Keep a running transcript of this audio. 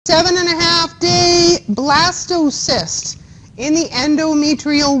7.5-day blastocyst in the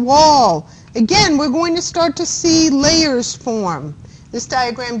endometrial wall. Again, we're going to start to see layers form. This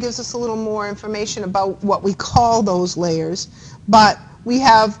diagram gives us a little more information about what we call those layers. But we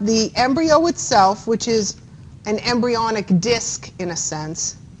have the embryo itself, which is an embryonic disc in a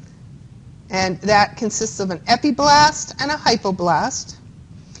sense. And that consists of an epiblast and a hypoblast.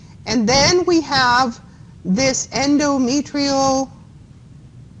 And then we have this endometrial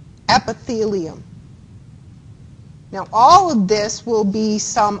epithelium. Now, all of this will be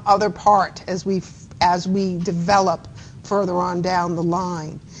some other part as we develop further on down the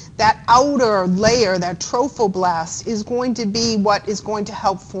line. That outer layer, that trophoblast, is going to be what is going to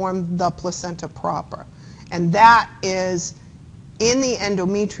help form the placenta proper. And that is in the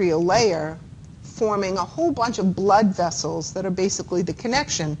endometrial layer, forming a whole bunch of blood vessels that are basically the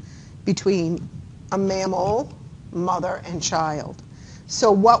connection between a mammal, mother, and child. So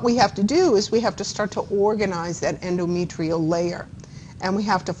what we have to do is we have to start to organize that endometrial layer. And we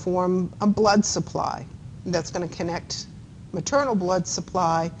have to form a blood supply that's going to connect maternal blood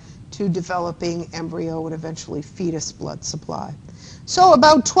supply to developing embryo and eventually fetus blood supply. So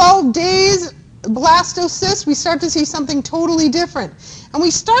about 12 days, blastocyst, we start to see something totally different. And we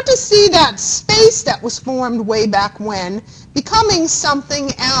start to see that space that was formed way back when becoming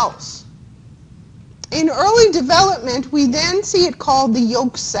something else. In early development, we then see it called the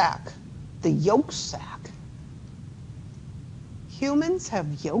yolk sac. The yolk sac. Humans have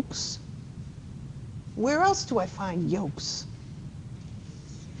yolks? Where else do I find yolks?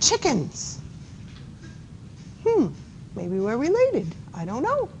 Chickens. Maybe we're related. I don't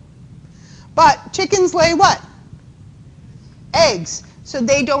know. But chickens lay what? Eggs. So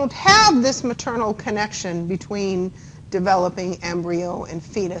they don't have this maternal connection between developing embryo and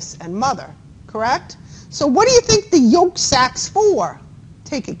fetus and mother, correct? So what do you think the yolk sac's for?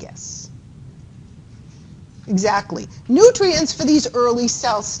 Take a guess. Exactly. Nutrients for these early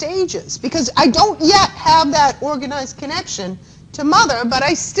cell stages, because I don't yet have that organized connection to mother, but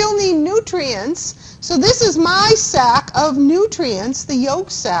I still need nutrients. So this is my sac of nutrients, the yolk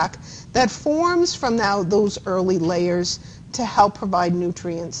sac, that forms from now those early layers to help provide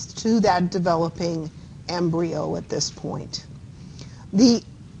nutrients to that developing embryo at this point. The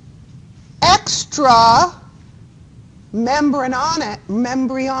extra membryanonic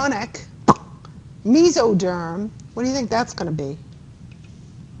mesoderm, what do you think that's going to be?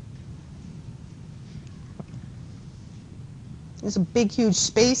 There's a big, huge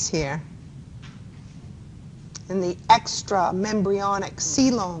space here. And the extra membryanonic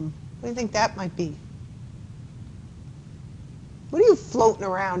coelom, what do you think that might be? What are you floating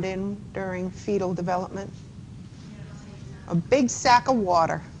around in during fetal development? A big sack of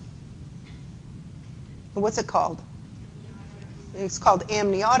water. What's it called? It's called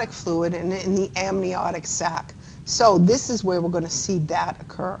amniotic fluid and in the amniotic sac. So this is where we're going to see that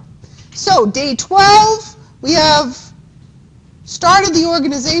occur. So day 12, we have started the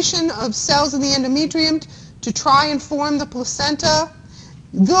organization of cells in the endometrium to try and form the placenta.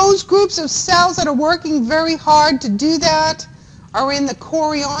 Those groups of cells that are working very hard to do that are in the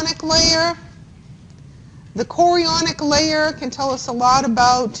chorionic layer. The chorionic layer can tell us a lot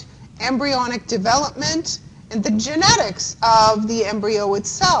about embryonic development and the genetics of the embryo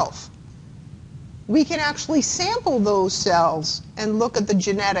itself. We can actually sample those cells and look at the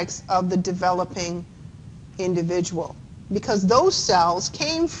genetics of the developing individual, because those cells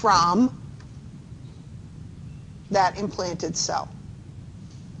came from that implanted cell.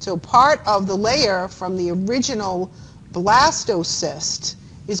 So part of the layer from the original blastocyst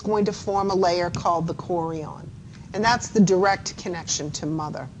is going to form a layer called the chorion. And that's the direct connection to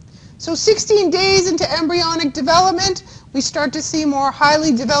mother. So 16 days into embryonic development, we start to see more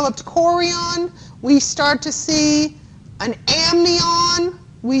highly developed chorion. We start to see an amnion.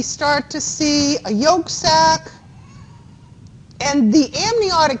 We start to see a yolk sac. And the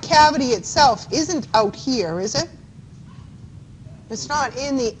amniotic cavity itself isn't out here, is it? It's not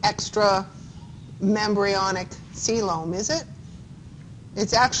in the extra membryanonic coelom, is it?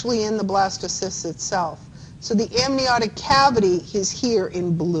 It's actually in the blastocyst itself. So the amniotic cavity is here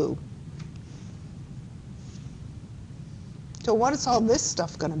in blue. So what is all this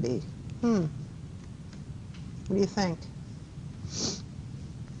stuff going to be? What do you think?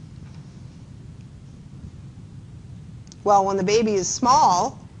 Well, when the baby is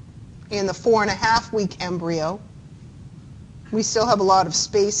small, in the 4.5-week embryo, we still have a lot of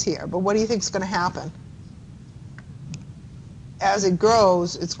space here. But what do you think is going to happen? As it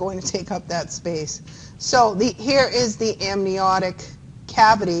grows, it's going to take up that space. So here is the amniotic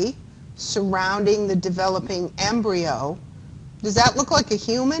cavity surrounding the developing embryo. Does that look like a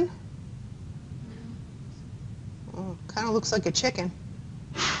human? Oh, kind of looks like a chicken.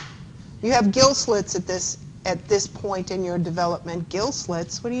 You have gill slits at this point in your development. Gill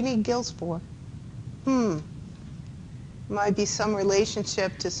slits? What do you need gills for? Might be some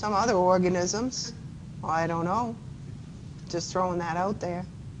relationship to some other organisms. I don't know. Just throwing that out there.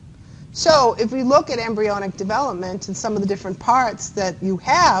 So if we look at embryonic development and some of the different parts that you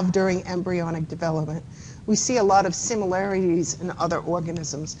have during embryonic development, we see a lot of similarities in other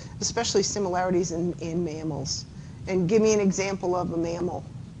organisms, especially similarities in mammals. And give me an example of a mammal.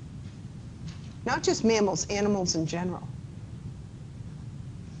 Not just mammals, animals in general.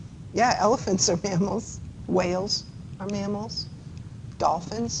 Yeah, elephants are mammals. Whales are mammals.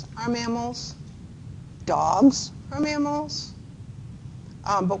 Dolphins are mammals. Dogs are mammals.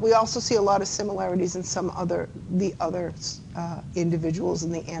 But we also see a lot of similarities in the other individuals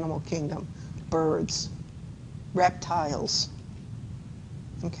in the animal kingdom. Birds, reptiles.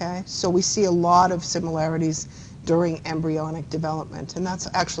 Okay, so we see a lot of similarities during embryonic development, and that's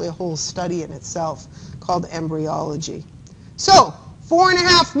actually a whole study in itself called embryology. So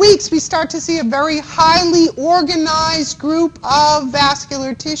 4.5 weeks, we start to see a very highly organized group of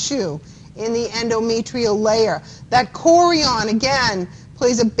vascular tissue in the endometrial layer. That chorion, again,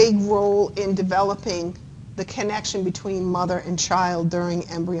 plays a big role in developing the connection between mother and child during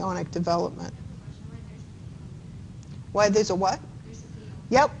embryonic development. Why, there's a what?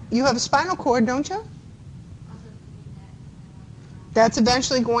 Yep, you have a spinal cord, don't you? That's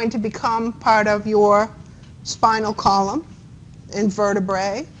eventually going to become part of your spinal column and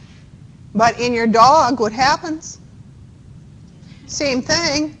vertebrae. But in your dog, what happens? Same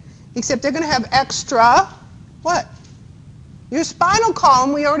thing, except they're going to have extra, what? Your spinal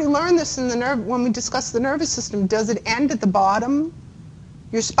column, we already learned this in the when we discussed the nervous system. Does it end at the bottom?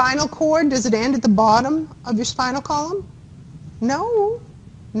 Your spinal cord, does it end at the bottom of your spinal column? No.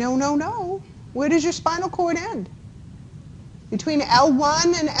 No, no, no. Where does your spinal cord end? Between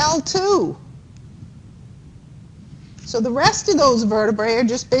L1 and L2. So the rest of those vertebrae are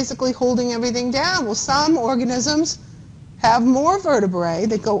just basically holding everything down. Well, some organisms have more vertebrae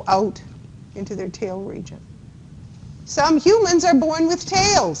that go out into their tail region. Some humans are born with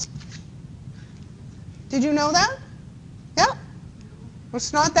tails. Did you know that? Yeah.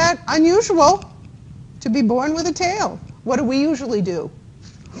 It's not that unusual to be born with a tail. What do we usually do?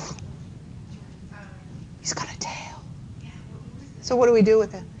 He's got a tail. So what do we do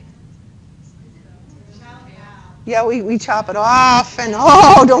with it? Yeah, we chop it off, and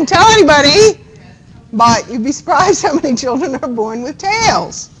oh, don't tell anybody. But you'd be surprised how many children are born with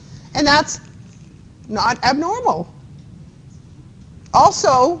tails. And that's not abnormal.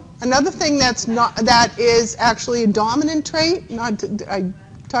 Also, another thing that is actually a dominant trait, I'm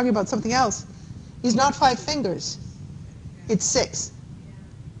talking about something else, is not 5 fingers. It's 6.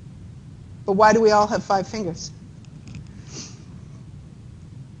 But why do we all have 5 fingers?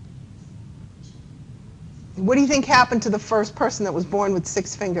 What do you think happened to the first person that was born with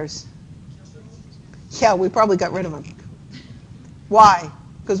 6 fingers? Yeah, we probably got rid of him. Why?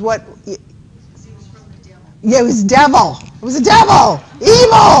 Because what? Yeah, it was devil. It was a devil.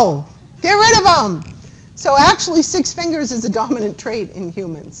 Evil. Get rid of him. So actually 6 fingers is a dominant trait in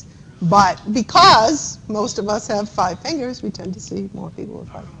humans. But because most of us have 5 fingers, we tend to see more people with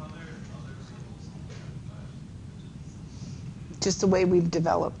 5. Just the way we've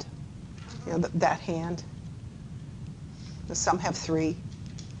developed, you know, that hand. Some have 3.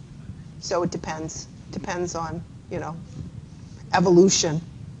 So it depends. Depends on, you know, evolution.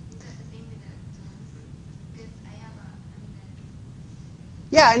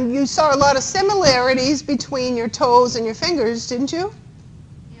 Yeah, and you saw a lot of similarities between your toes and your fingers, didn't you?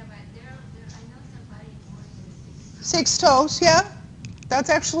 Yeah, but I know somebody born with 6 toes, yeah. That's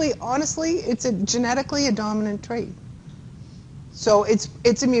actually, honestly, it's genetically a dominant trait. So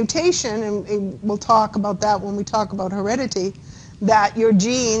it's a mutation, and we'll talk about that when we talk about heredity, that your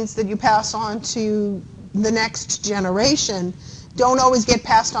genes that you pass on to the next generation don't always get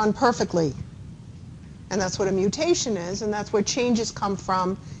passed on perfectly. And that's what a mutation is, and that's where changes come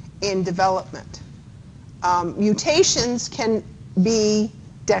from in development. Mutations can be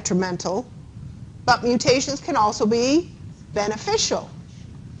detrimental, but mutations can also be beneficial.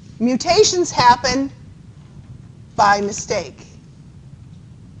 Mutations happen by mistake.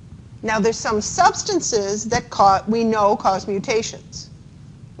 Now, there's some substances that we know cause mutations.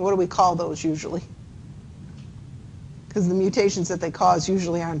 What do we call those usually? Because the mutations that they cause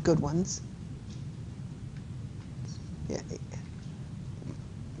usually aren't good ones. Yeah.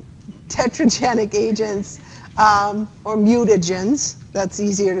 Tetragenic agents, or mutagens, that's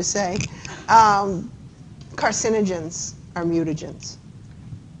easier to say. Carcinogens, are mutagens.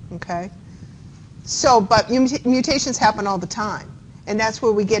 Okay? So, but mutations happen all the time. And that's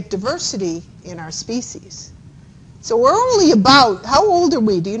where we get diversity in our species. So we're only about, how old are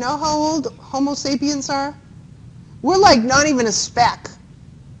we? Do you know how old Homo sapiens are? We're like not even a speck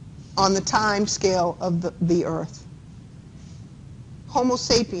on the time scale of the Earth. Homo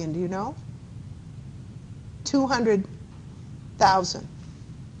sapien, do you know? 200,000.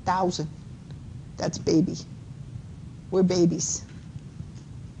 That's baby. We're babies.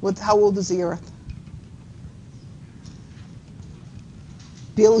 How old is the Earth?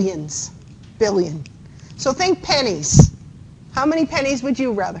 Billions. Billion. So think pennies. How many pennies would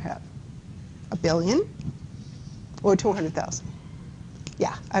you rather have? A billion or 200,000?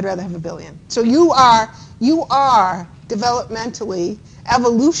 Yeah, I'd rather have a billion. So you are developmentally,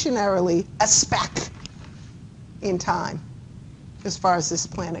 evolutionarily a speck in time as far as this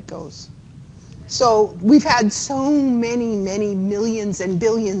planet goes. So we've had so many millions and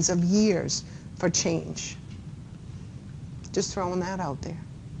billions of years for change. Just throwing that out there.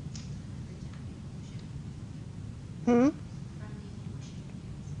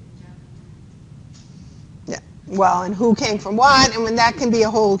 Yeah. Well, and who came from what, and when that can be a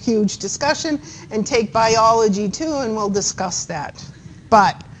whole huge discussion, and take biology too, and we'll discuss that.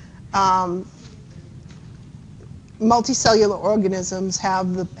 But multicellular organisms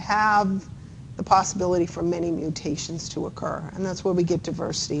have the possibility for many mutations to occur, and that's where we get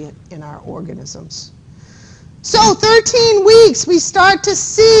diversity in our organisms. So 13 weeks, we start to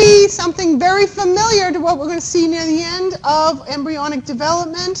see something very familiar to what we're going to see near the end of embryonic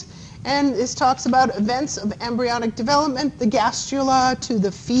development. And this talks about events of embryonic development, the gastrula to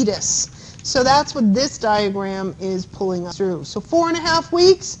the fetus. So that's what this diagram is pulling us through. So 4.5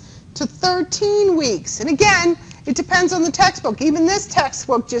 weeks to 13 weeks. And again, it depends on the textbook. Even this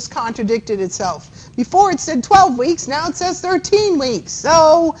textbook just contradicted itself. Before it said 12 weeks, now it says 13 weeks.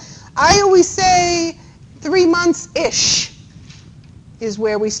 So I always say 3 months-ish is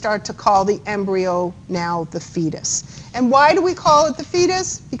where we start to call the embryo now the fetus. And why do we call it the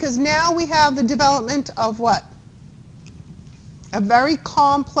fetus? Because now we have the development of what? A very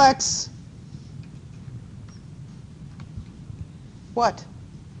complex, what?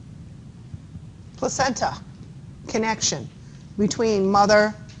 Placenta connection between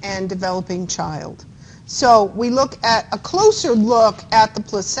mother and developing child. So we look at a closer look at the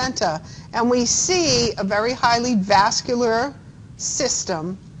placenta, and we see a very highly vascular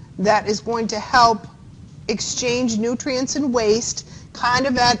system that is going to help exchange nutrients and waste kind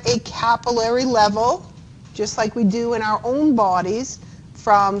of at a capillary level, just like we do in our own bodies,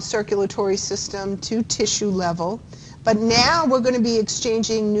 from circulatory system to tissue level. But now we're going to be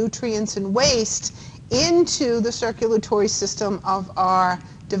exchanging nutrients and waste into the circulatory system of our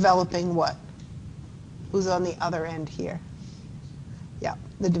developing what? Who's on the other end here? Yeah,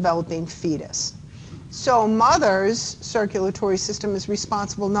 the developing fetus. So mother's circulatory system is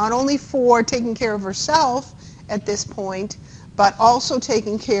responsible not only for taking care of herself at this point, but also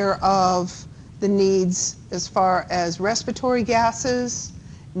taking care of the needs as far as respiratory gases,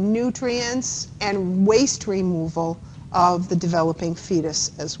 nutrients, and waste removal of the developing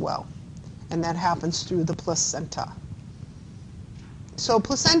fetus as well. And that happens through the placenta. So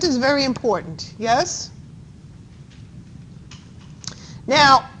placenta is very important, yes?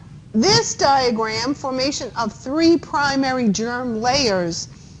 Now, this diagram, formation of 3 primary germ layers,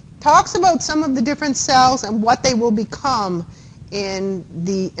 talks about some of the different cells and what they will become in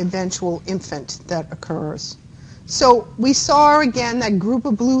the eventual infant that occurs. So we saw again that group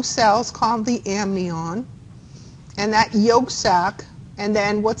of blue cells called the amnion, and that yolk sac, and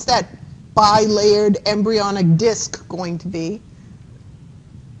then what's that bilayered embryonic disc going to be?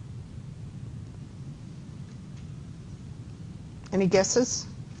 Any guesses?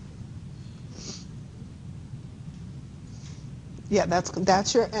 Yeah,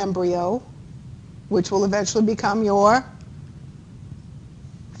 that's your embryo, which will eventually become your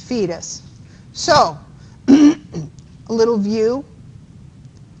fetus. So, a little view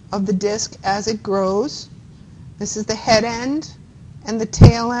of the disc as it grows. This is the head end and the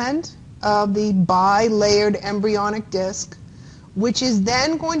tail end of the bilayered embryonic disc, which is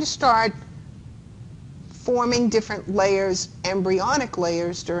then going to start forming different layers, embryonic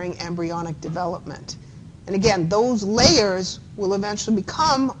layers, during embryonic development. And again, those layers will eventually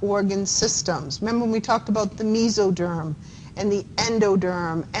become organ systems. Remember when we talked about the mesoderm and the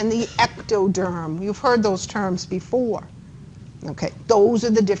endoderm and the ectoderm? You've heard those terms before. Okay, those are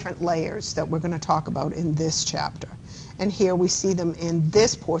the different layers that we're going to talk about in this chapter. And here we see them in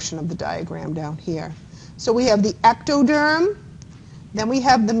this portion of the diagram down here. So we have the ectoderm, then we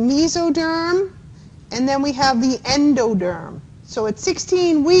have the mesoderm, and then we have the endoderm. So at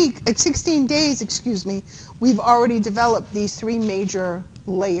 16 days, we've already developed these three major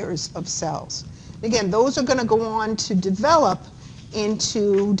layers of cells. Again, those are going to go on to develop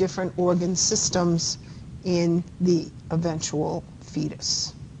into different organ systems in the eventual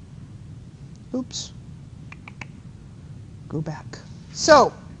fetus. Oops. Go back.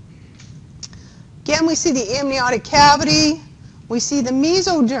 So, again, we see the amniotic cavity, we see the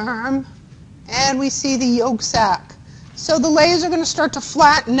mesoderm, and we see the yolk sac. So the layers are going to start to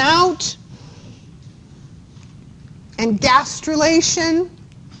flatten out, and gastrulation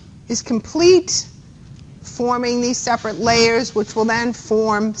is complete, forming these separate layers, which will then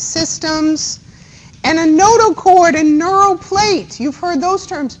form systems. And a notochord and neural plate, you've heard those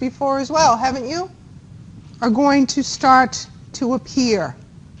terms before as well, haven't you? Are going to start to appear.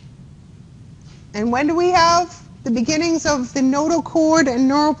 And when do we have the beginnings of the notochord and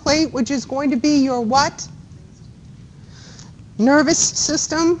neural plate, which is going to be your what? Nervous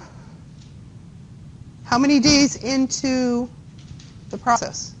system. How many days into the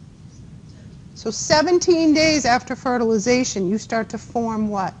process? So 17 days after fertilization, you start to form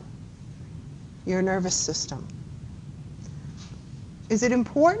what? Your nervous system. Is it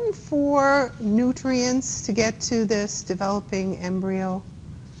important for nutrients to get to this developing embryo?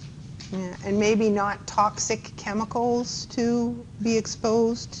 Yeah, and maybe not toxic chemicals to be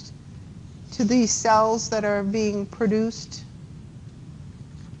exposed to these cells that are being produced?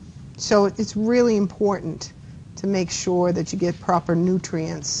 So it's really important to make sure that you get proper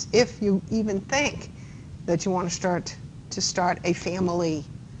nutrients if you even think that you want to start a family.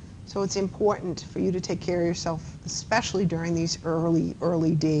 So it's important for you to take care of yourself, especially during these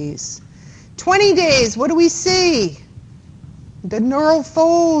early days. 20 days, what do we see? The neural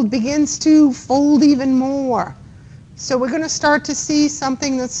fold begins to fold even more. So we're going to start to see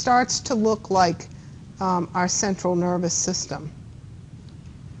something that starts to look like our central nervous system.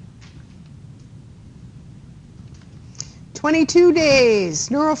 22 days,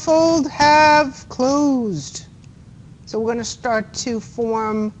 neural fold have closed. So we're going to start to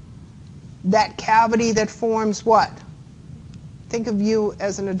form that cavity that forms what? Think of you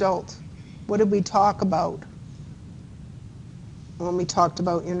as an adult. What did we talk about when we talked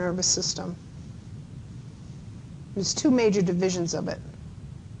about your nervous system? There's two major divisions of it.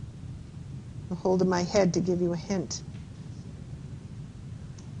 I'm holding my head to give you a hint.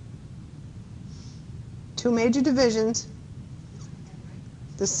 Two major divisions.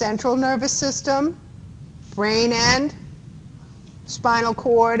 The central nervous system, brain and spinal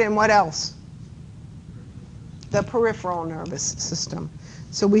cord, and what else? The peripheral nervous system.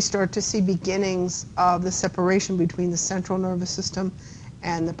 So we start to see beginnings of the separation between the central nervous system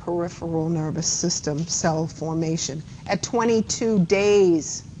and the peripheral nervous system cell formation at 22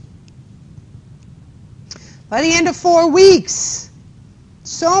 days. By the end of 4 weeks,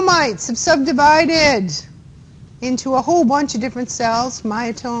 somites have subdivided into a whole bunch of different cells,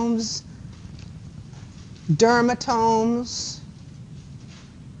 myotomes, dermatomes,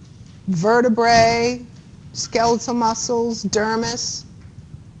 vertebrae, skeletal muscles, dermis,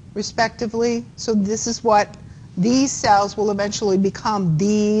 respectively. So this is what these cells will eventually become,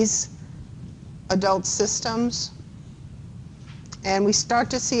 these adult systems. And we start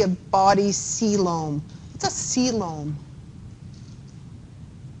to see a body coelom. What's a coelom?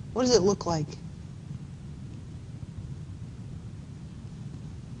 What does it look like?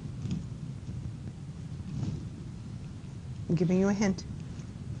 I'm giving you a hint.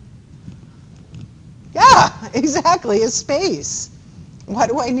 Yeah, exactly, a space. Why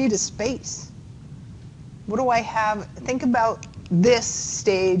do I need a space? What do I have? Think about this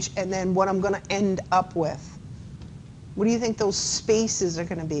stage and then what I'm going to end up with. What do you think those spaces are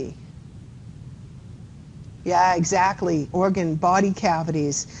going to be? Yeah, exactly, organ, body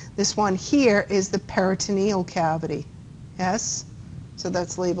cavities. This one here is the peritoneal cavity. Yes? So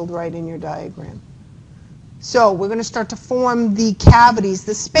that's labeled right in your diagram. So we're going to start to form the cavities,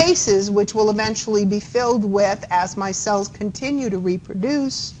 the spaces, which will eventually be filled with, as my cells continue to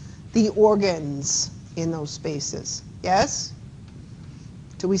reproduce, the organs in those spaces. Yes?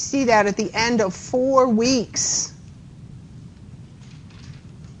 So we see that at the end of 4 weeks.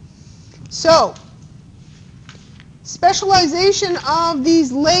 So, specialization of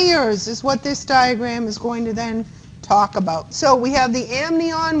these layers is what this diagram is going to then talk about. So we have the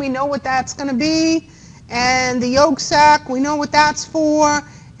amnion, we know what that's going to be. And the yolk sac, we know what that's for.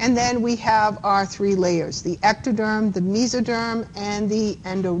 And then we have our 3 layers, the ectoderm, the mesoderm, and the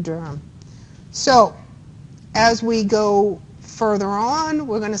endoderm. So as we go further on,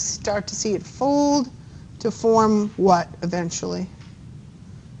 we're going to start to see it fold to form what eventually?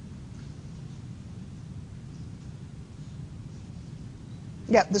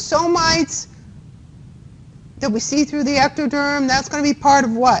 Yeah, the somites that we see through the ectoderm, that's going to be part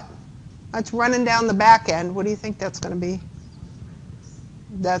of what? That's running down the back end. What do you think that's going to be?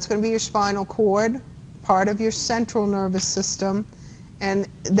 That's going to be your spinal cord, part of your central nervous system. And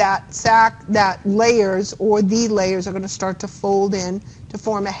that layers, or the layers, are going to start to fold in to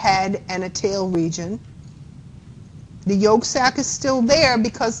form a head and a tail region. The yolk sac is still there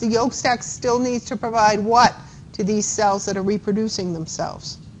because the yolk sac still needs to provide what to these cells that are reproducing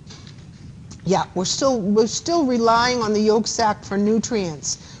themselves? Yeah, we're still relying on the yolk sac for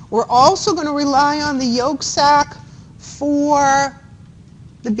nutrients. We're also going to rely on the yolk sac for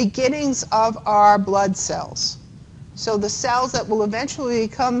the beginnings of our blood cells. So the cells that will eventually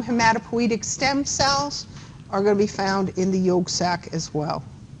become hematopoietic stem cells are going to be found in the yolk sac as well.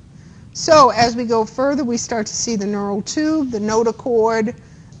 So as we go further, we start to see the neural tube, the notochord,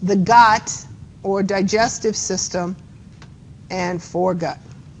 the gut or digestive system, and foregut.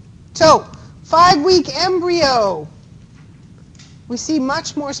 So 5-week embryo. We see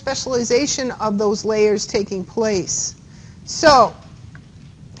much more specialization of those layers taking place. So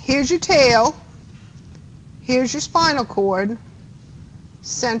here's your tail. Here's your spinal cord,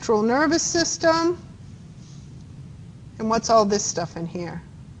 central nervous system, and what's all this stuff in here?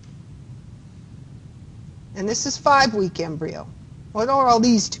 And this is 5-week embryo. What are all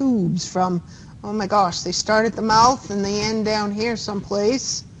these tubes from? Oh my gosh, they start at the mouth and they end down here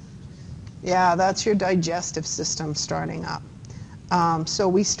someplace. Yeah, that's your digestive system starting up. So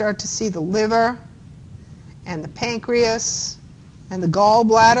we start to see the liver and the pancreas and the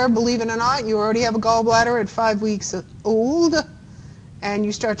gallbladder. Believe it or not, you already have a gallbladder at 5 weeks old. And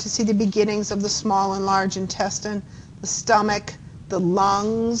you start to see the beginnings of the small and large intestine, the stomach, the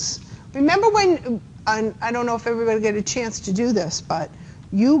lungs. Remember when, I don't know if everybody got a chance to do this, but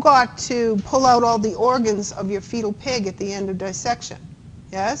you got to pull out all the organs of your fetal pig at the end of dissection.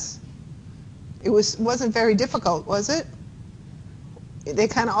 Yes? It wasn't very difficult, was it? They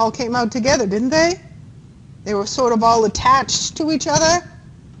kind of all came out together, didn't they? They were sort of all attached to each other.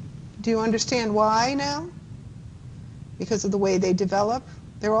 Do you understand why now? Because of the way they develop.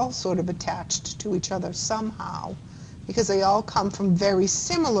 They're all sort of attached to each other somehow, because they all come from very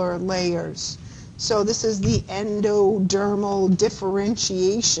similar layers. So this is the endodermal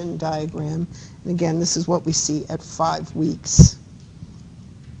differentiation diagram. And again, this is what we see at 5 weeks.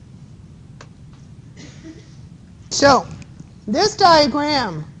 So this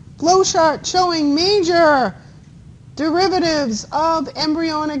diagram, flow chart showing major derivatives of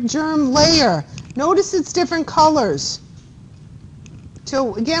embryonic germ layer. Notice it's different colors.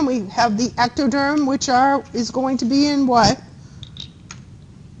 So again, we have the ectoderm, which is going to be in what?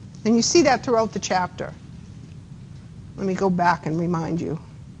 And you see that throughout the chapter. Let me go back and remind you.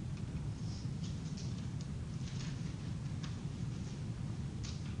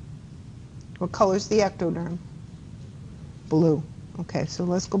 What color is the ectoderm? Blue. Okay, so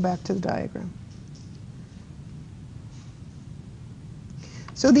let's go back to the diagram.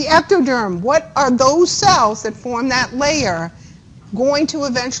 So the ectoderm, what are those cells that form that layer going to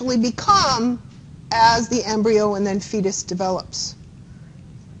eventually become as the embryo and then fetus develops?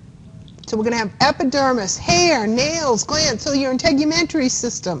 So we're going to have epidermis, hair, nails, glands, so your integumentary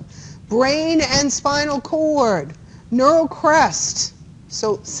system, brain and spinal cord, neural crest,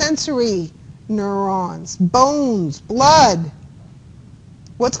 so sensory neurons, bones, blood.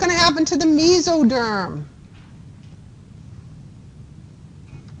 What's going to happen to the mesoderm?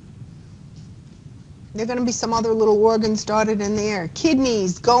 There are going to be some other little organs dotted in there.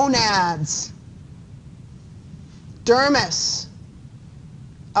 Kidneys, gonads, dermis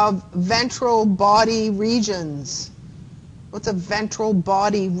of ventral body regions. What's a ventral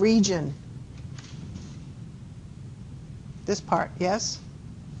body region? This part, yes?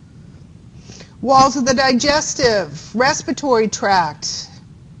 Walls of the digestive, respiratory tract,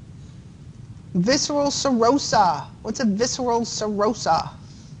 visceral serosa. What's a visceral serosa?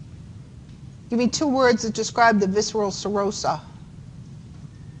 Give me 2 words that describe the visceral serosa.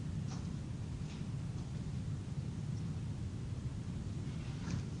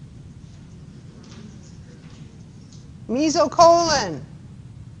 Mesocolon,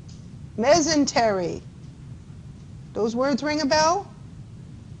 mesentery. Those words ring a bell?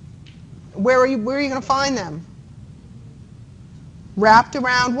 Where are you going to find them? Wrapped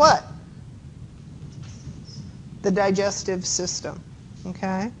around what? The digestive system.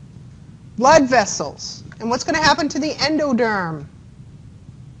 Okay? Blood vessels. And what's going to happen to the endoderm?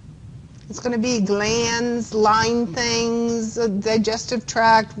 It's going to be glands, line things, digestive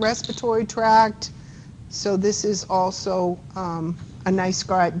tract, respiratory tract. So this is also a nice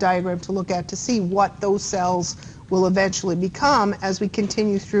diagram to look at to see what those cells will eventually become as we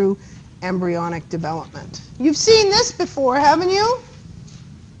continue through embryonic development. You've seen this before, haven't you?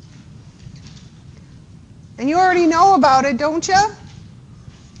 And you already know about it, don't you?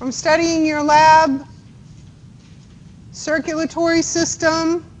 From studying your lab circulatory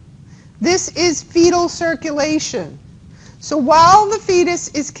system. This is fetal circulation. So while the fetus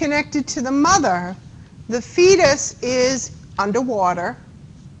is connected to the mother, the fetus is underwater.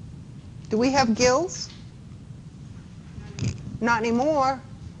 Do we have gills? Not anymore.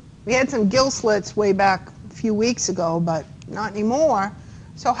 We had some gill slits way back a few weeks ago, but not anymore.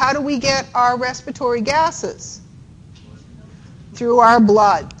 So how do we get our respiratory gases? Through our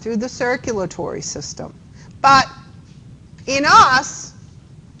blood, through the circulatory system. But in us,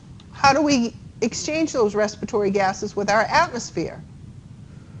 how do we exchange those respiratory gases with our atmosphere?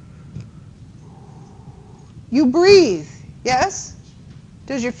 You breathe, yes?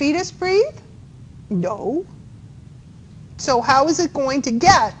 Does your fetus breathe? No. So how is it going to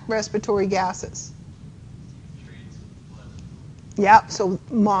get respiratory gases? Yeah, so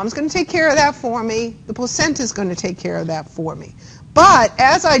mom's going to take care of that for me. The placenta is going to take care of that for me. But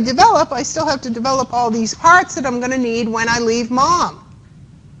as I develop, I still have to develop all these parts that I'm going to need when I leave mom.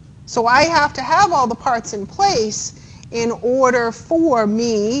 So I have to have all the parts in place in order for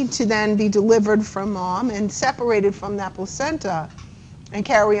me to then be delivered from mom and separated from that placenta and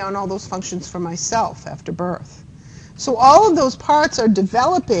carry on all those functions for myself after birth. So all of those parts are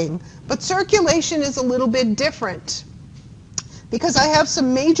developing, but circulation is a little bit different because I have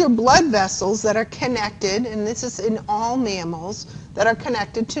some major blood vessels that are connected, and this is in all mammals, that are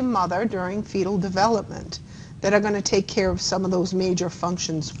connected to mother during fetal development, that are going to take care of some of those major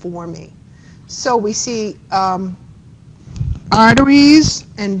functions for me. So we see arteries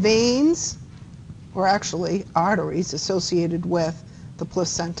and veins, or actually arteries associated with the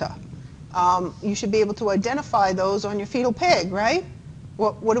placenta. You should be able to identify those on your fetal pig, right?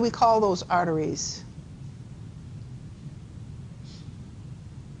 What do we call those arteries?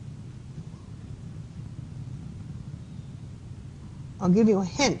 I'll give you a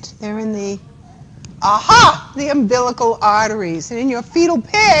hint. They're in the, the umbilical arteries. And in your fetal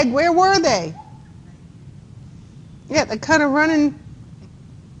pig, where were they? Yeah, they're kind of running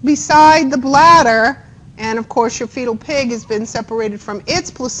beside the bladder. And of course, your fetal pig has been separated from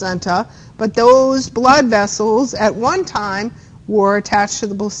its placenta, but those blood vessels at one time were attached to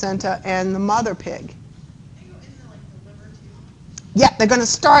the placenta and the mother pig. They go into like the liver too? Yeah, they're going to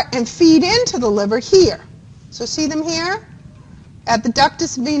start and feed into the liver here. So see them here? At the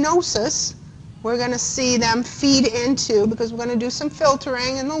ductus venosus, we're going to see them feed into, because we're going to do some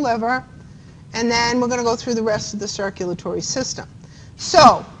filtering in the liver, and then we're going to go through the rest of the circulatory system.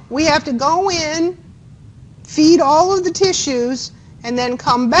 So we have to go in, feed all of the tissues, and then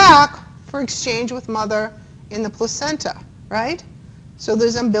come back for exchange with mother in the placenta, right? So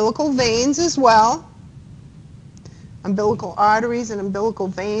there's umbilical veins as well. Umbilical arteries and umbilical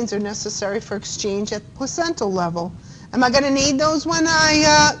veins are necessary for exchange at the placental level. Am I going to need those when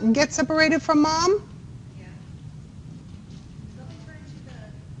I get separated from mom? Yeah. Don't they turn into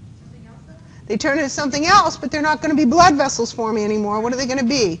something else though? They turn into something else, but they're not going to be blood vessels for me anymore. What are they going to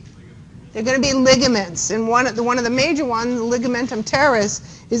be? They're going to be ligaments. And one of the major ones, the ligamentum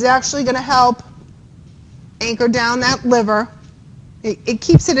teres, is actually going to help anchor down that liver. It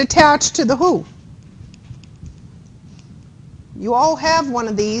keeps it attached to the who? You all have one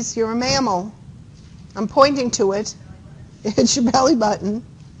of these. You're a mammal. I'm pointing to it. It's your belly button,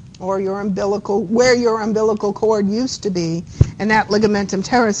 or your umbilical, where your umbilical cord used to be, and that ligamentum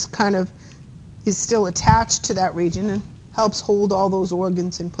teres kind of is still attached to that region and helps hold all those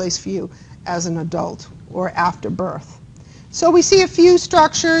organs in place for you as an adult or after birth. So we see a few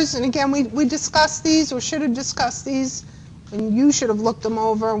structures, and again, we discussed these, or should have discussed these, and you should have looked them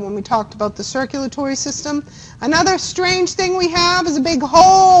over when we talked about the circulatory system. Another strange thing we have is a big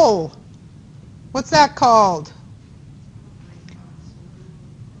hole. What's that called?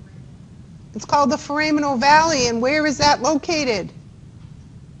 It's called the foraminal valley, and where is that located?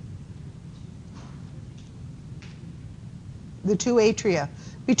 The two atria.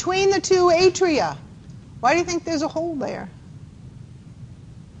 Between the two atria. Why do you think there's a hole there?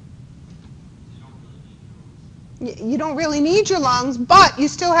 You don't really need your lungs, but you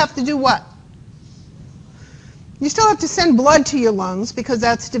still have to do what? You still have to send blood to your lungs because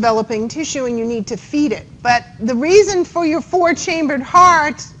that's developing tissue and you need to feed it. But the reason for your four-chambered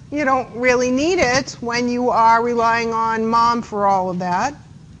heart, you don't really need it when you are relying on mom for all of that.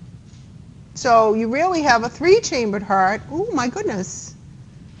 So you really have a three-chambered heart. Oh my goodness.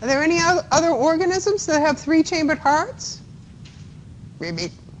 Are there any other organisms that have three-chambered hearts?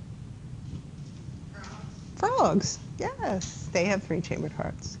 Ribbit. Frogs, yes, they have three-chambered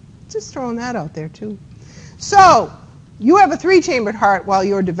hearts. Just throwing that out there too. So, you have a three-chambered heart while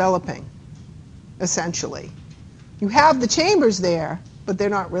you're developing, essentially. You have the chambers there, but they're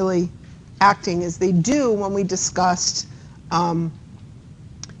not really acting as they do when we discussed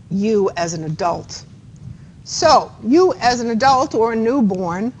you as an adult. So, you as an adult or a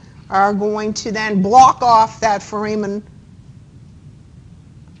newborn are going to then block off that foramen,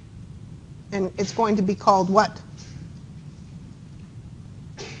 and it's going to be called what?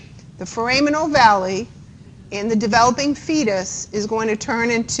 The foramen ovale in the developing fetus is going to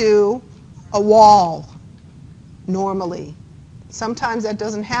turn into a wall normally. Sometimes that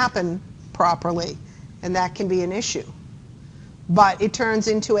doesn't happen properly, and that can be an issue. But it turns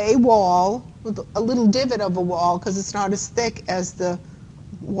into a wall, with a little divot of a wall, because it's not as thick as the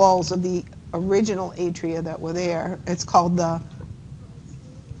walls of the original atria that were there. It's called the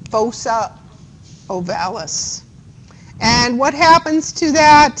fossa ovalis. And what happens to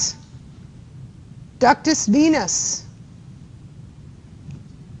that ductus venus?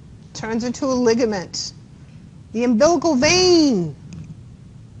 Turns into a ligament. The umbilical vein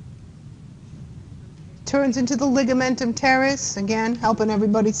turns into the ligamentum teres, again, helping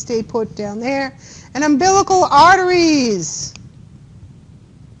everybody stay put down there. And umbilical arteries,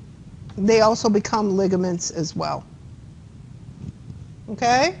 they also become ligaments as well.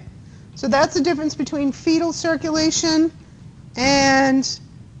 Okay? So that's the difference between fetal circulation and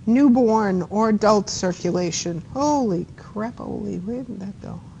newborn or adult circulation. Holy crap, holy, where did that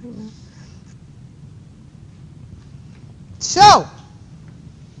go? So,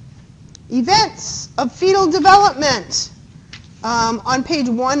 events of fetal development on page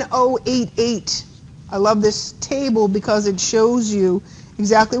 1088. I love this table because it shows you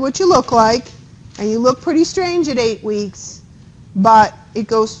exactly what you look like, and you look pretty strange at 8 weeks, but it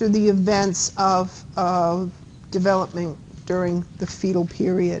goes through the events of development during the fetal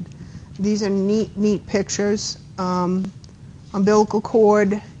period. These are neat pictures. Umbilical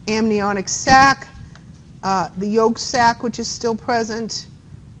cord, amniotic sac, the yolk sac, which is still present,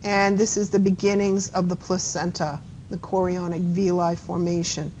 and this is the beginnings of the placenta, the chorionic villi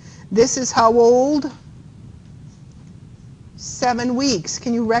formation. This is how old? 7 weeks.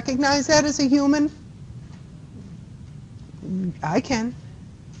 Can you recognize that as a human? I can.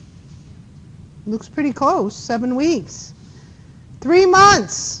 Looks pretty close, 7 weeks. 3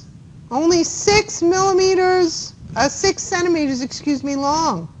 months, only 6 centimeters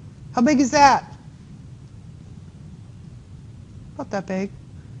long. How big is that? About that big.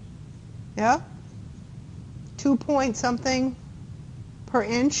 Yeah? 2 point something per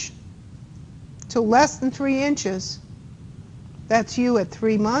inch to less than 3 inches. That's you at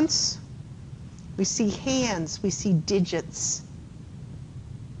 3 months. We see hands, we see digits,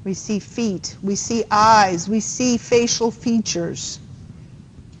 we see feet, we see eyes, we see facial features.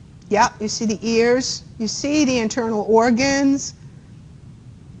 Yeah, you see the ears, you see the internal organs,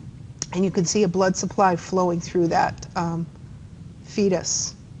 and you can see a blood supply flowing through that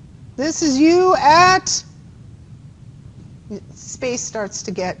fetus. This is you at, space starts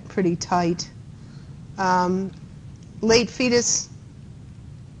to get pretty tight. Late fetus,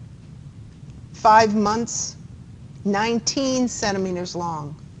 5 months, 19 centimeters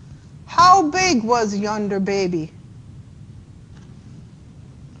long. How big was yonder baby?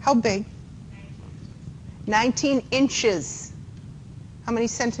 How big? 19 inches. How many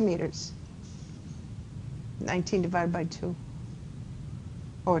centimeters? 19 divided by 2.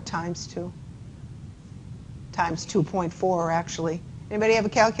 Or times 2. Times 2.4, actually. Anybody have a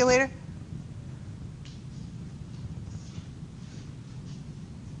calculator?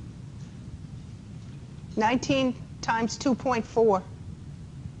 $19 times 2.4.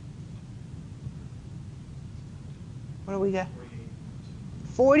 What do we got?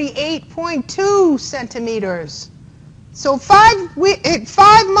 48.2 centimeters. So 5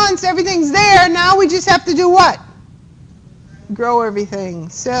 months, everything's there. Now we just have to do what? Grow everything.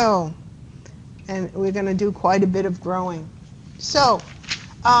 So, and we're going to do quite a bit of growing. So,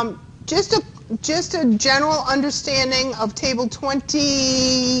 just a general understanding of table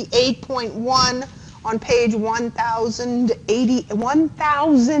 28.1 on page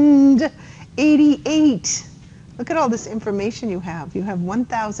 1088. Look at all this information you have. You have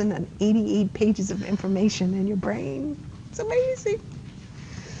 1088 pages of information in your brain. It's amazing.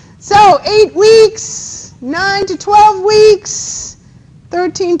 So 8 weeks, 9 to 12 weeks,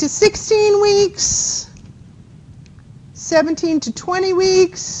 13 to 16 weeks, 17 to 20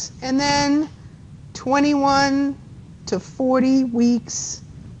 weeks, and then 21 to 40 weeks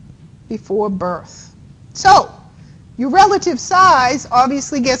before birth. So your relative size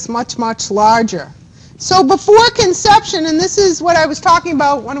obviously gets much, much larger. So before conception, and this is what I was talking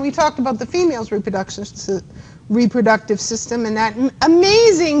about when we talked about the female's reproductive system, and that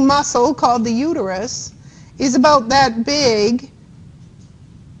amazing muscle called the uterus is about that big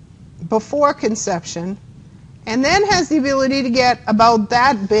before conception, and then has the ability to get about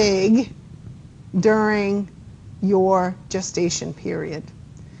that big during your gestation period.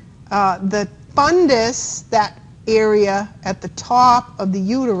 The fundus, that area at the top of the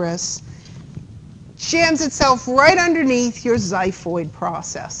uterus, jams itself right underneath your xiphoid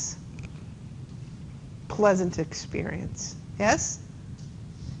process. Pleasant experience. Yes?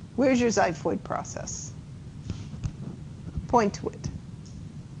 Where's your xiphoid process? Point to it.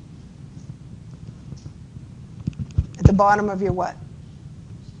 At the bottom of your what?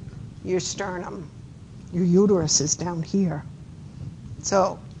 Your sternum. Your uterus is down here.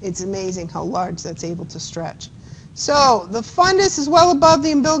 So it's amazing how large that's able to stretch. So the fundus is well above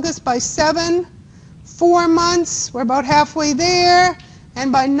the umbilicus by 4 months. We're about halfway there.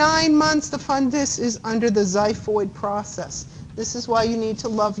 And by 9 months, the fundus is under the xiphoid process. This is why you need to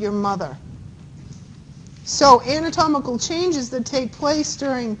love your mother. So anatomical changes that take place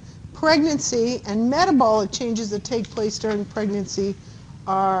during pregnancy and metabolic changes that take place during pregnancy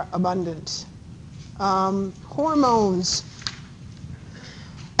are abundant. Hormones.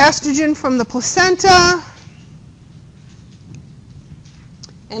 Estrogen from the placenta.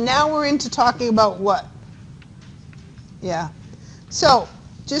 And now we're into talking about what? Yeah. So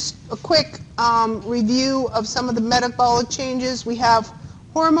just a quick review of some of the metabolic changes. We have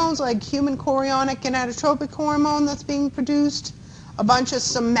hormones like human chorionic gonadotropic hormone that's being produced, a bunch of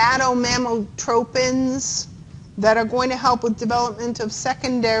somatomamotropins that are going to help with development of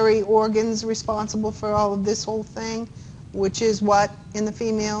secondary organs responsible for all of this whole thing, which is what in the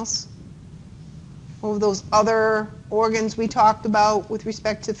females? All of those other organs we talked about with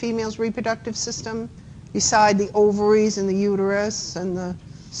respect to females' reproductive system, beside the ovaries and the uterus and the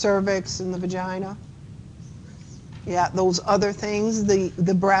cervix and the vagina. Yeah, those other things,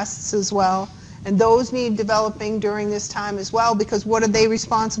 the breasts as well. And those need developing during this time as well, because what are they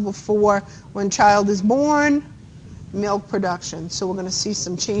responsible for when child is born? Milk production. So we're going to see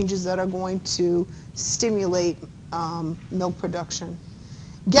some changes that are going to stimulate milk production.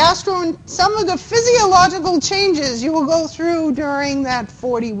 Some of the physiological changes you will go through during that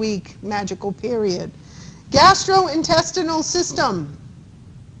 40-week magical period. Gastrointestinal system.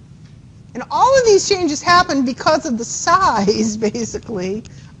 And all of these changes happen because of the size, basically,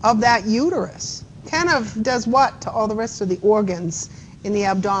 of that uterus. Kind of does what to all the rest of the organs in the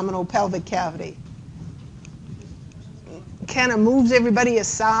abdominal pelvic cavity? Kind of moves everybody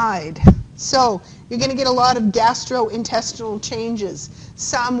aside. So you're going to get a lot of gastrointestinal changes.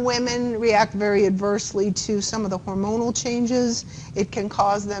 Some women react very adversely to some of the hormonal changes. It can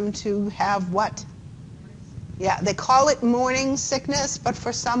cause them to have what? Yeah, they call it morning sickness, but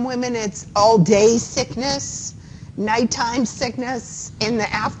for some women it's all-day sickness, nighttime sickness, in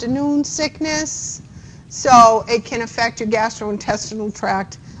the afternoon sickness. So it can affect your gastrointestinal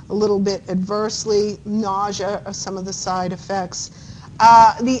tract a little bit adversely. Nausea are some of the side effects.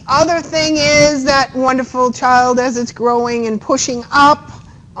 The other thing is that wonderful child, as it's growing and pushing up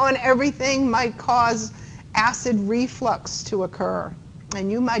on everything, might cause acid reflux to occur.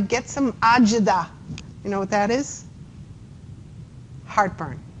 And you might get some agita. You know what that is?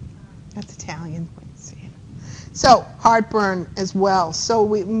 Heartburn. That's Italian. So heartburn as well. So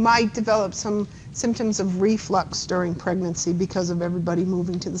we might develop some symptoms of reflux during pregnancy because of everybody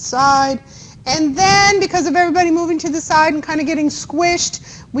moving to the side. And then because of everybody moving to the side and kind of getting squished,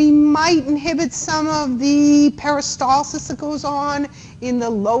 we might inhibit some of the peristalsis that goes on in the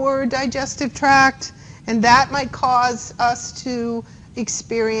lower digestive tract. And that might cause us to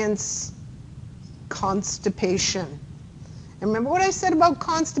experience constipation. And remember what I said about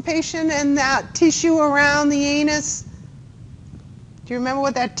constipation and that tissue around the anus? Do you remember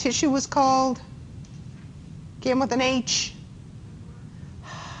what that tissue was called? Again with an H.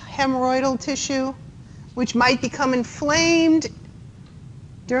 Hemorrhoidal tissue, which might become inflamed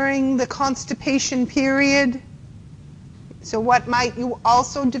during the constipation period. So what might you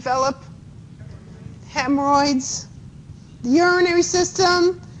also develop? Hemorrhoids. The urinary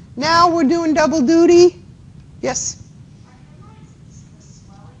system. Now we're doing double duty. Yes?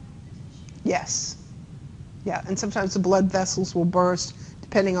 Yes. Yeah, and sometimes the blood vessels will burst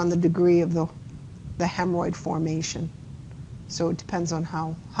depending on the degree of the hemorrhoid formation. So it depends on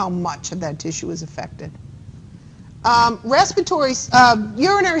how much of that tissue is affected.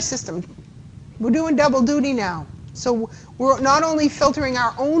 Urinary system. We're doing double duty now. So we're not only filtering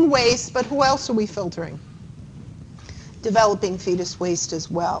our own waste, but who else are we filtering? Developing fetus waste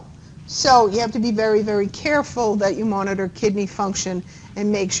as well. So you have to be very, very careful that you monitor kidney function and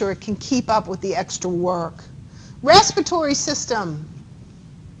make sure it can keep up with the extra work. Respiratory system.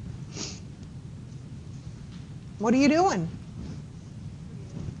 What are you doing?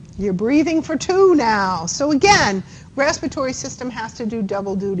 You're breathing for 2 now. So again, respiratory system has to do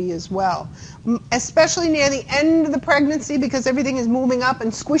double duty as well, especially near the end of the pregnancy because everything is moving up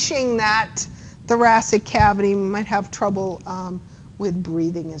and squishing that thoracic cavity. You might have trouble with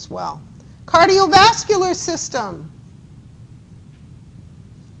breathing as well. Cardiovascular system.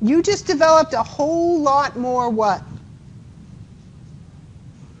 You just developed a whole lot more what?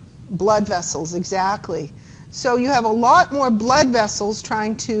 Blood vessels, exactly. So you have a lot more blood vessels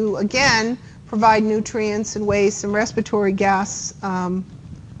trying to, again, provide nutrients and waste and respiratory gas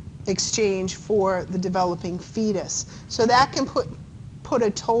exchange for the developing fetus. So that can put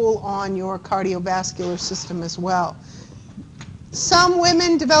a toll on your cardiovascular system as well. Some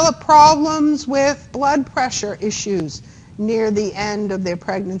women develop problems with blood pressure issues near the end of their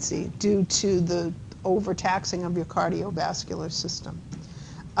pregnancy due to the overtaxing of your cardiovascular system.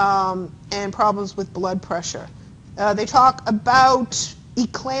 And problems with blood pressure. They talk about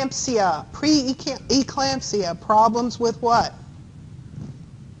eclampsia, pre-eclampsia, problems with what?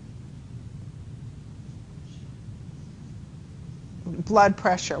 Blood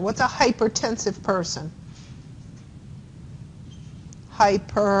pressure. What's a hypertensive person?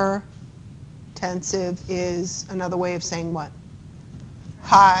 Hypertensive is another way of saying what?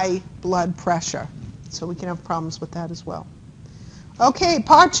 High blood pressure. So we can have problems with that as well. Okay,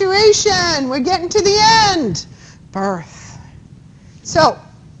 parturition. We're getting to the end. Birth. So, What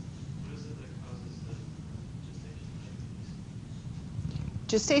is it that causes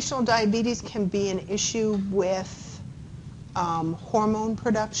the gestational diabetes can be an issue with hormone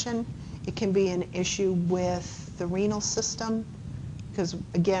production. It can be an issue with the renal system because,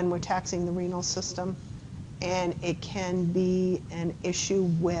 again, we're taxing the renal system. And it can be an issue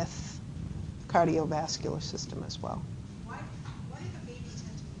with the cardiovascular system as well. Why do the babies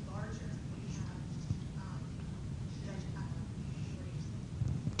tend to be larger when you have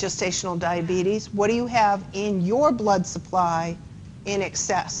Gestational diabetes. What do you have in your blood supply in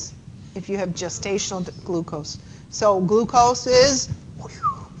excess if you have gestational glucose? So glucose is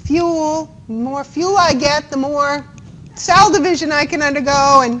fuel. The more fuel I get, the more cell division I can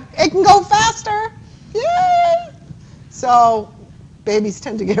undergo, and it can go faster. Yay! So babies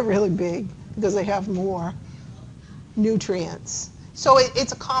tend to get really big because they have more nutrients. So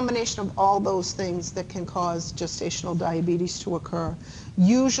it's a combination of all those things that can cause gestational diabetes to occur.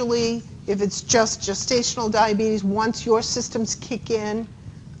 Usually, if it's just gestational diabetes, once your systems kick in,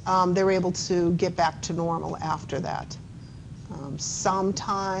 they're able to get back to normal after that.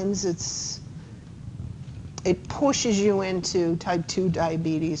 Sometimes it pushes you into type 2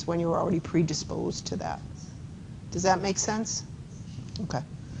 diabetes when you're already predisposed to that. Does that make sense? Okay.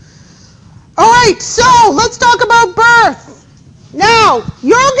 All right, so let's talk about birth. Now,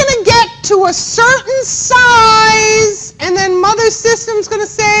 you're going to get to a certain size, and then mother system's going to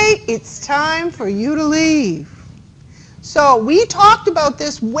say, it's time for you to leave. So we talked about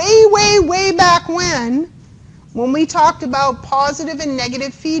this way, way, way back when we talked about positive and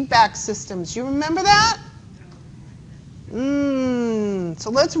negative feedback systems. You remember that? So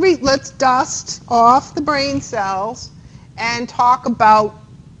let's dust off the brain cells and talk about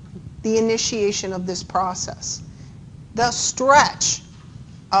the initiation of this process. The stretch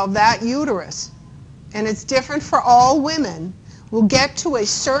of that uterus, and it's different for all women, will get to a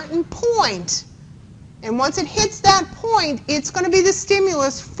certain point, and once it hits that point, it's going to be the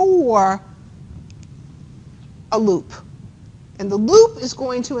stimulus for a loop. And the loop is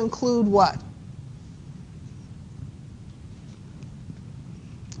going to include what?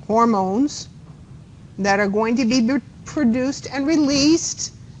 Hormones that are going to be produced and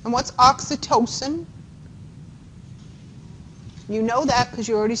released. And what's oxytocin? You know that because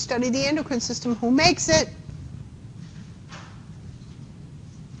you already studied the endocrine system. Who makes it?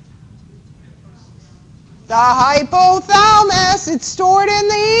 The hypothalamus. It's stored in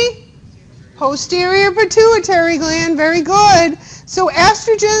the posterior pituitary gland. Very good. So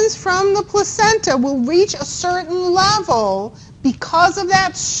estrogens from the placenta will reach a certain level because of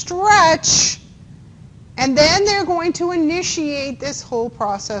that stretch, and then they're going to initiate this whole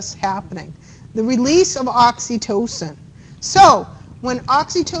process happening, the release of oxytocin. So when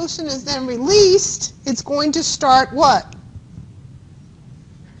oxytocin is then released, it's going to start what?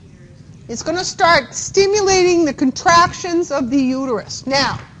 It's going to start stimulating the contractions of the uterus.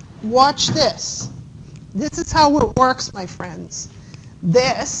 Now, watch this. This is how it works, my friends.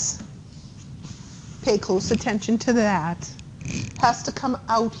 This, pay close attention to that. has to come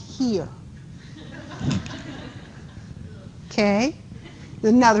out here. Okay?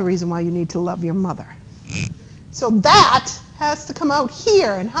 Another reason why you need to love your mother. So that has to come out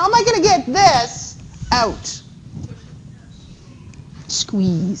here. And how am I going to get this out?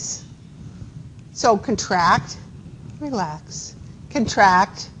 Squeeze. So contract, relax.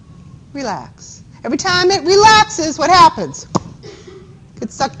 Contract, relax. Every time it relaxes, what happens?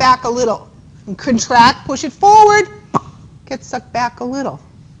 Get sucked back a little. And contract, push it forward, get sucked back a little.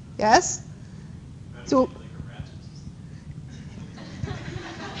 Yes? So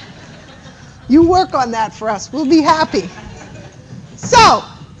you work on that for us. We'll be happy. So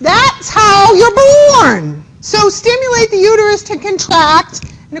that's how you're born. So stimulate the uterus to contract.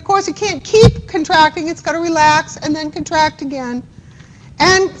 And of course, it can't keep contracting. It's got to relax and then contract again.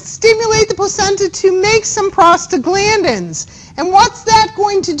 And stimulate the placenta to make some prostaglandins. And what's that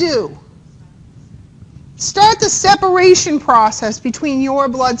going to do? Start the separation process between your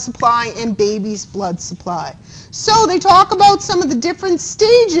blood supply and baby's blood supply. So they talk about some of the different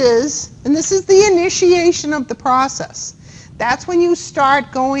stages, and this is the initiation of the process. That's when you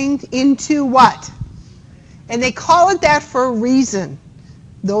start going into what? And they call it that for a reason.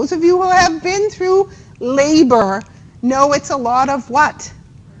 Those of you who have been through labor know it's a lot of what?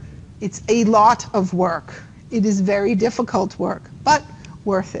 It's a lot of work. It is very difficult work, but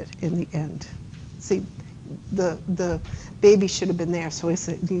worth it in the end. See, the baby should have been there, so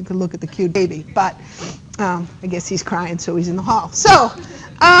you could look at the cute baby. But I guess he's crying, so he's in the hall. So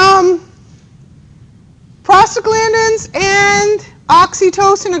prostaglandins and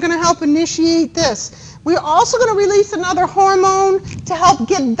oxytocin are going to help initiate this. We're also going to release another hormone to help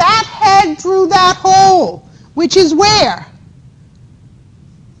get that head through that hole, which is where?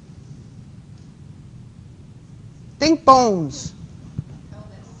 Think bones.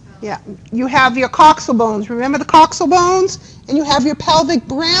 Yeah, you have your coxal bones. Remember the coxal bones? And you have your pelvic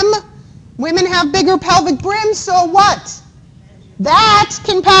brim. Women have bigger pelvic brims, so what? That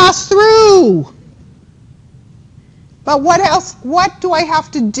can pass through. But what else? What do I have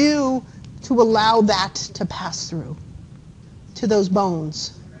to do to allow that to pass through to those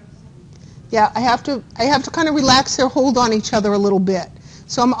bones? Yeah, I have to kind of relax their hold on each other a little bit.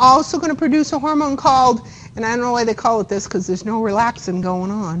 So I'm also going to produce a hormone called, and I don't know why they call it this because there's no relaxin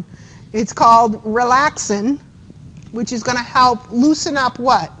going on. It's called relaxin, which is going to help loosen up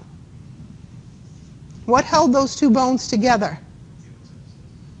what? What held those two bones together?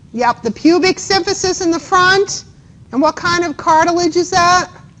 Yep, the pubic symphysis in the front. And what kind of cartilage is that?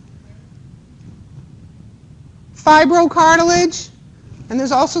 Fibrocartilage. And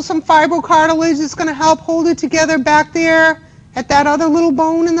there's also some fibrocartilage that's going to help hold it together back there at that other little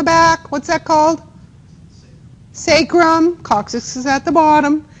bone in the back. What's that called? Sacrum. Coccyx is at the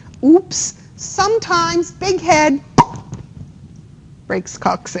bottom. Oops. Sometimes big head breaks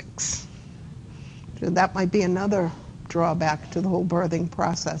coccyx. So that might be another drawback to the whole birthing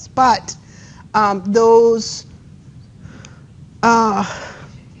process. But those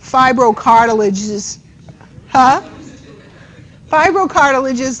fibrocartilages,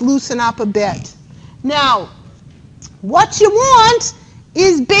 fibrocartilages loosen up a bit. Now, what you want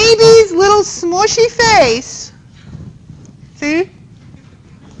is baby's little smushy face, see,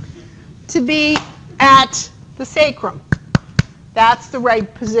 to be at the sacrum. That's the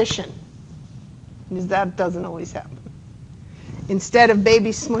right position. Because that doesn't always happen. Instead of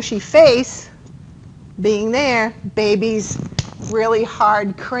baby's smushy face being there, baby's really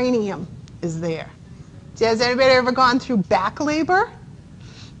hard cranium is there. Has anybody ever gone through back labor?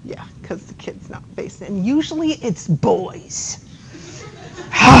 Yeah, because the kid's not facing. And usually it's boys.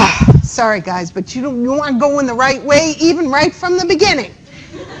 Sorry, guys, but you want to go in the right way, even right from the beginning.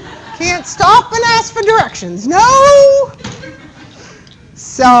 Can't stop and ask for directions. No!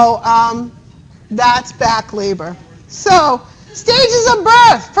 So that's back labor. So stages of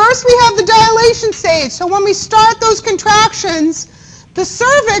birth. First we have the dilation stage. So when we start those contractions, the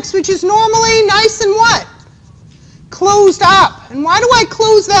cervix, which is normally nice and what? Closed up. And why do I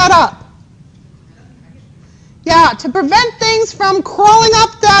close that up? Yeah, to prevent things from crawling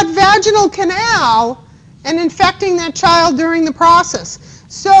up that vaginal canal and infecting that child during the process.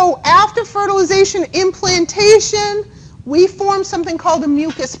 So after fertilization implantation, we form something called a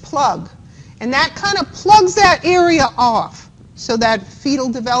mucus plug. And that kind of plugs that area off so that fetal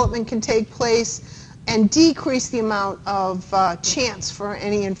development can take place and decrease the amount of chance for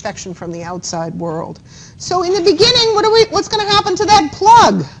any infection from the outside world. So in the beginning, what's going to happen to that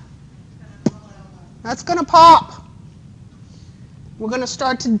plug? That's going to pop. We're going to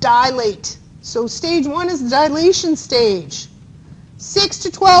start to dilate. So stage 1 is the dilation stage. 6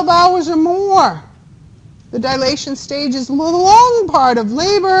 to 12 hours or more. The dilation stage is the long part of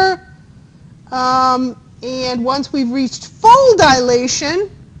labor. And once we've reached full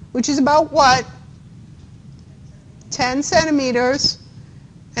dilation, which is about what? 10 centimeters.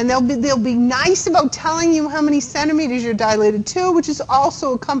 And they'll be nice about telling you how many centimeters you're dilated to, which is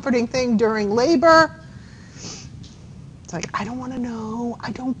also a comforting thing during labor. It's like, I don't want to know.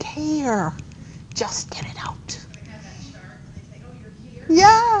 I don't care. Just get it out. They have that chart and they say, oh, you're here.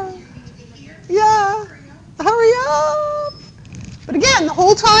 Yeah. You need to be here. Yeah. Hurry up. Hurry up. But again, the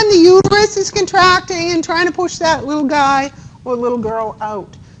whole time the uterus is contracting and trying to push that little guy or little girl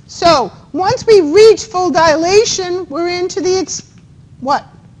out. So once we reach full dilation, we're into the what?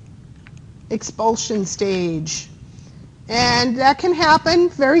 Expulsion stage. And that can happen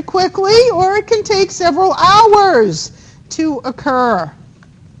very quickly, or it can take several hours to occur.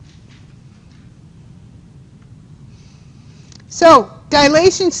 So,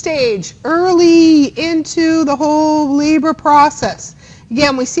 dilation stage, early into the whole labor process.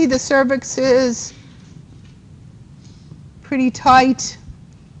 Again, we see the cervix is pretty tight.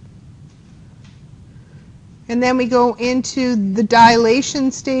 And then we go into the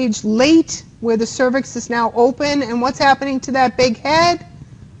dilation stage late, where the cervix is now open. And what's happening to that big head?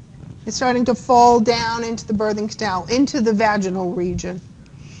 It's starting to fall down into the birthing canal, into the vaginal region.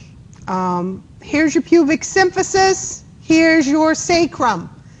 Here's your pubic symphysis. Here's your sacrum.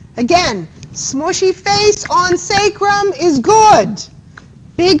 Again, smushy face on sacrum is good.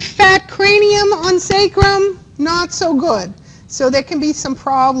 Big fat cranium on sacrum, not so good. So there can be some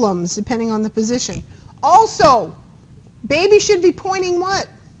problems depending on the position. Also, baby should be pointing what?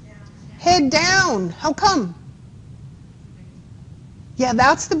 Head down. How come? Yeah,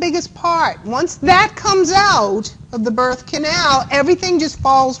 that's the biggest part. Once that comes out of the birth canal, everything just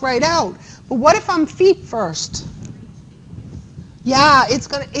falls right out. But what if I'm feet first? Yeah,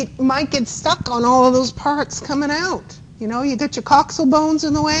 it might get stuck on all of those parts coming out. You know, you got your coxal bones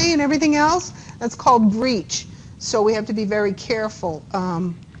in the way and everything else. That's called breech. So we have to be very careful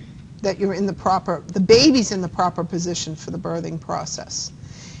that you're in the baby's in the proper position for the birthing process.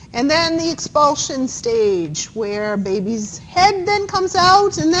 And then the expulsion stage, where baby's head then comes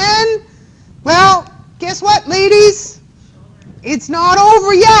out, and then, well, guess what, ladies? It's not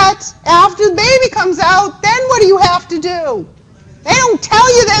over yet. After the baby comes out, then what do you have to do? They don't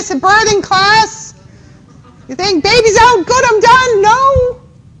tell you this at birthing class. You think, baby's out, good, I'm done. No.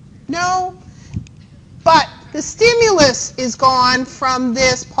 No. But the stimulus is gone from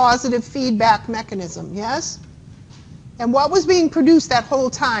this positive feedback mechanism, yes? And what was being produced that whole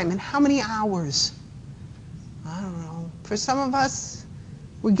time, and how many hours? I don't know. For some of us,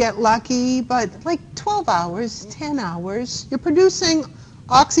 we get lucky, but like 12 hours, 10 hours. You're producing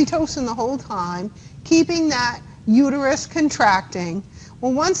oxytocin the whole time, keeping that uterus contracting.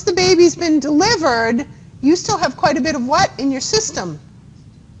 Well, once the baby's been delivered, you still have quite a bit of what in your system?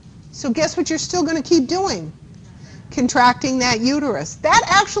 So guess what you're still going to keep doing? Contracting that uterus. That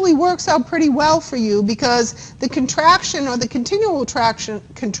actually works out pretty well for you, because the contraction or the continual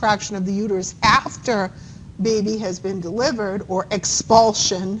contraction of the uterus after baby has been delivered or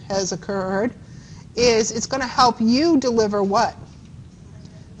expulsion has occurred it's going to help you deliver what?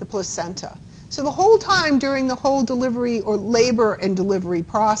 The placenta. So the whole time during the whole delivery or labor and delivery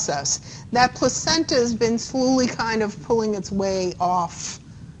process, that placenta has been slowly kind of pulling its way off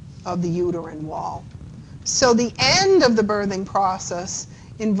of the uterine wall. So the end of the birthing process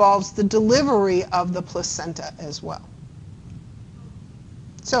involves the delivery of the placenta as well.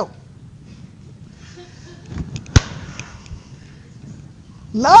 So,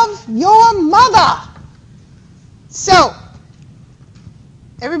 love your mother. So,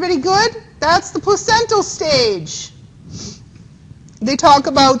 everybody good? That's the placental stage. They talk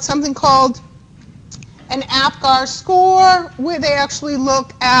about something called an APGAR score, where they actually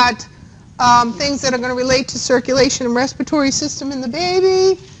look at things that are going to relate to circulation and respiratory system in the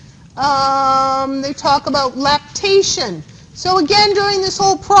baby. They talk about lactation. So again, during this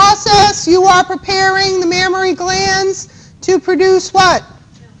whole process, you are preparing the mammary glands to produce what?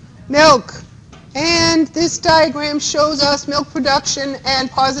 Milk. And this diagram shows us milk production and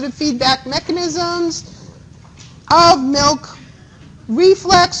positive feedback mechanisms of milk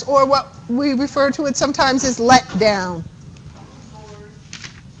reflex, or what we refer to it sometimes as let down.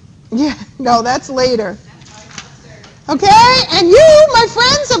 Yeah, no, that's later. Okay, and you, my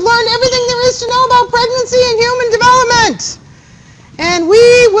friends, have learned everything there is to know about pregnancy and human development. And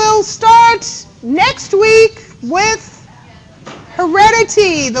we will start next week with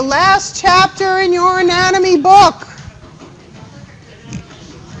heredity, the last chapter in your anatomy book.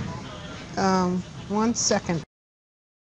 1 second.